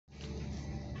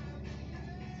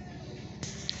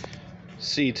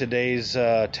see today's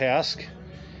task.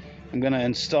 I'm going to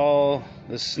install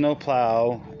the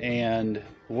snowplow and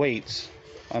weights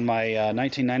on my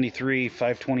 1993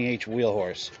 520H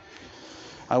Wheelhorse.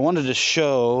 I wanted to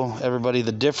show everybody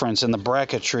the difference in the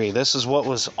bracketry. This is what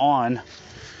was on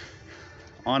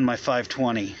my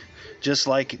 520, just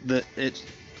like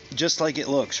it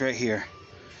looks right here.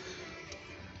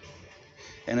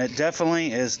 And it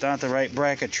definitely is not the right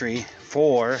bracketry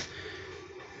for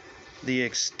the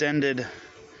extended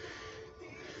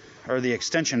or the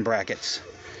extension brackets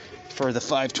for the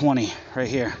 520 right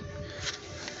here.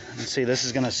 Let's see, this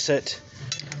is gonna sit,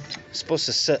 it's supposed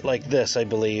to sit like this, I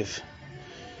believe.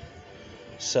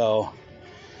 So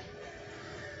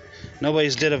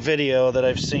nobody's did a video that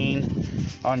I've seen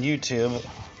on YouTube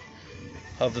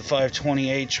of the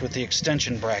 520H with the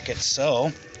extension brackets, so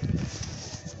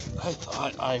I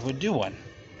thought I would do one.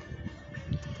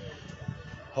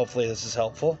 Hopefully this is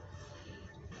helpful.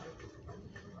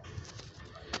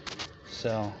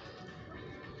 So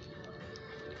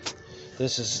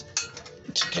this is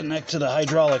to connect to the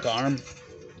hydraulic arm,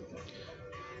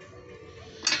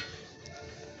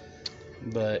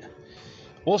 but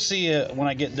we'll see when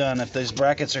I get done if these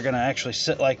brackets are going to actually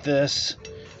sit like this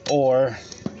or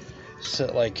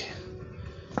sit like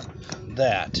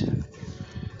that.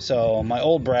 So my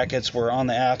old brackets were on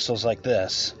the axles like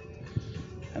this,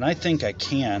 and I think I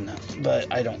can,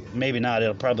 but I don't, maybe not.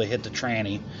 It'll probably hit the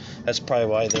tranny. That's probably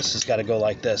why this has got to go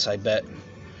like this, I bet.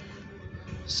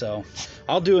 So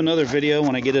I'll do another video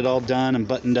when I get it all done and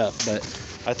buttoned up, but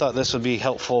I thought this would be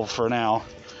helpful for now.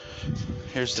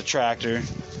 Here's the tractor.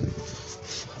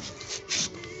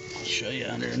 I'll show you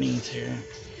underneath here.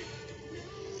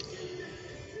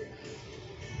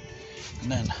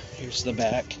 And then here's the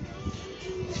back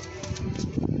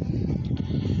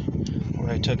where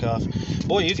I took off.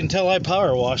 Boy, you can tell I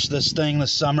power washed this thing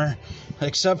this summer,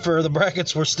 except for the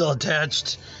brackets were still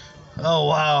attached. Oh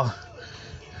wow.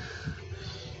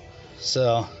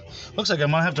 So looks like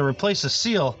I'm gonna have to replace the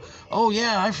seal. Oh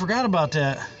yeah, I forgot about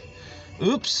that.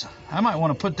 Oops, I might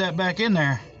want to put that back in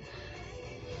there.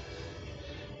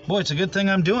 Boy, it's a good thing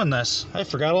I'm doing this. I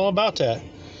forgot all about that.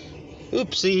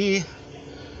 Oopsie.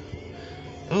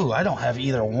 Ooh, I don't have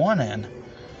either one in.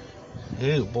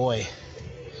 Ooh, boy.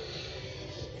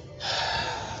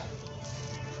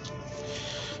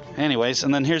 Anyways,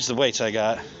 and then here's the weights I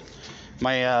got.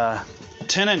 My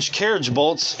 10-inch carriage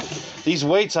bolts. These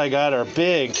weights I got are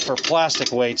big for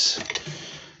plastic weights,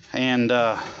 and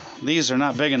these are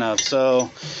not big enough.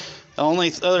 So the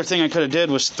only other thing I could have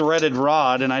did was threaded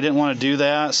rod, and I didn't want to do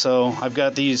that. So I've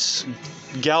got these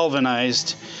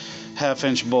galvanized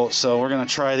half-inch bolts. So we're gonna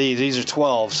try these. These are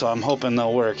 12, so I'm hoping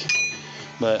they'll work.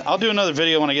 But I'll do another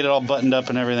video when I get it all buttoned up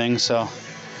and everything. So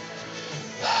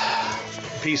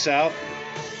peace out.